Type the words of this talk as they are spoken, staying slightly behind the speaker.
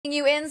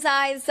You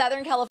inside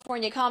Southern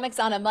California Comics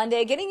on a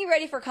Monday, getting you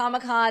ready for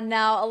Comic-Con.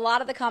 Now, a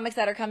lot of the comics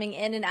that are coming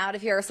in and out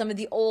of here are some of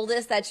the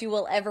oldest that you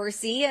will ever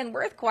see and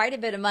worth quite a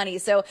bit of money.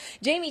 So,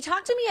 Jamie,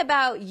 talk to me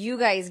about you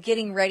guys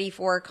getting ready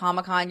for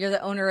Comic-Con. You're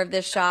the owner of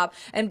this shop.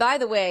 And by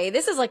the way,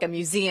 this is like a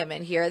museum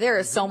in here. There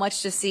is so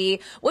much to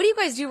see. What do you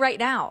guys do right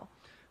now?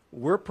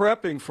 We're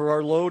prepping for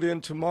our load in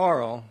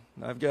tomorrow.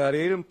 I've got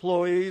 8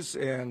 employees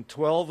and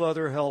 12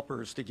 other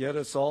helpers to get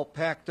us all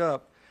packed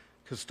up.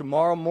 Because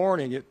tomorrow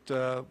morning at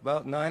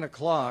about 9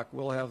 o'clock,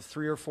 we'll have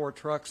 3 or 4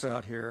 trucks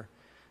out here.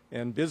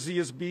 And busy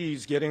as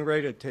bees getting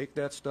ready to take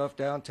that stuff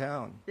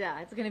downtown. Yeah,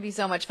 it's going to be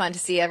so much fun to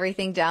see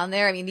everything down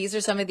there. I mean, these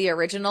are some of the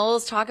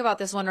originals. Talk about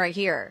this one right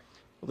here.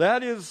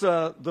 That is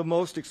the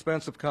most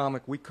expensive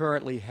comic we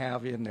currently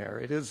have in there.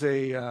 It is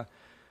a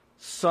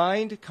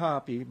signed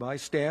copy by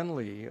Stan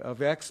Lee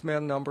of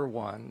X-Men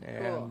 #1,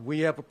 and Cool. we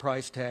have a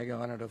price tag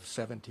on it of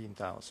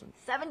 $17,000.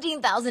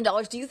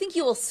 $17,000. Do you think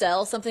you will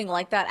sell something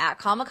like that at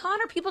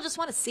Comic-Con, or people just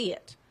want to see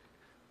it?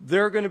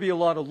 There are going to be a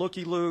lot of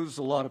looky-loos.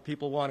 A lot of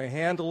people want to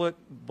handle it,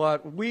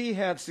 but we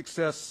had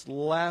success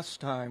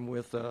last time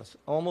with an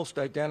almost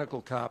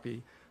identical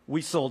copy.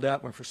 We sold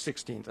that one for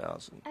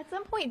 $16,000. At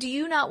some point, do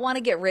you not want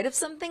to get rid of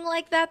something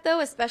like that, though,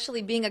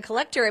 especially being a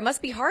collector? It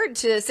must be hard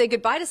to say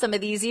goodbye to some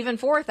of these, even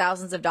for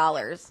thousands of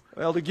dollars.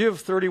 Well, to give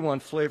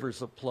 31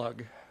 Flavors a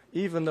plug,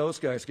 even those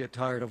guys get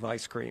tired of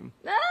ice cream.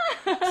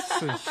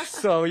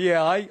 So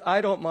yeah,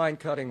 I don't mind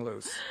cutting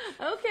loose.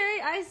 Okay,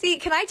 I see.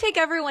 Can I take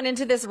everyone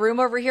into this room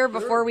over here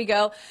before we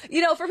go?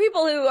 You know, for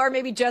people who are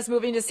maybe just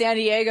moving to San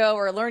Diego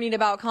or learning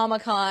about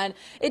Comic-Con,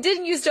 it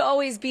didn't used to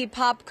always be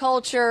pop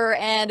culture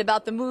and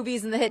about the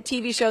movies and the hit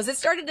TV shows. It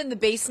started in the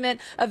basement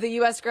of the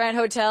U.S. Grand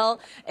Hotel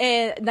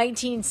in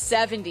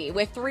 1970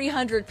 with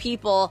 300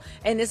 people,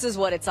 and this is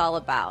what it's all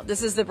about.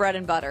 This is the bread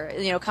and butter.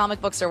 You know, comic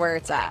books are where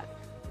it's at.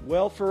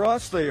 Well, for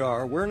us they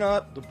are. We're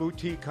not the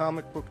boutique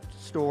comic book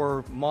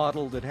store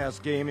model that has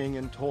gaming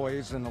and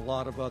toys and a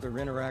lot of other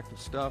interactive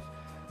stuff.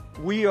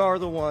 We are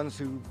the ones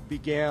who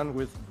began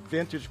with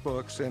vintage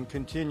books and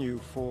continue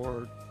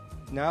for,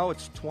 now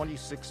it's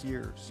 26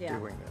 years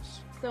doing this.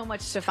 So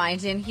much to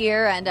find in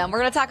here, and we're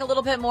going to talk a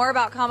little bit more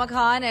about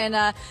Comic-Con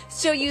and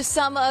show you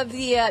some of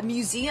the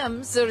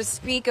museums, so to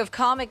speak, of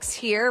comics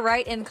here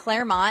right in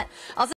Clairemont. Also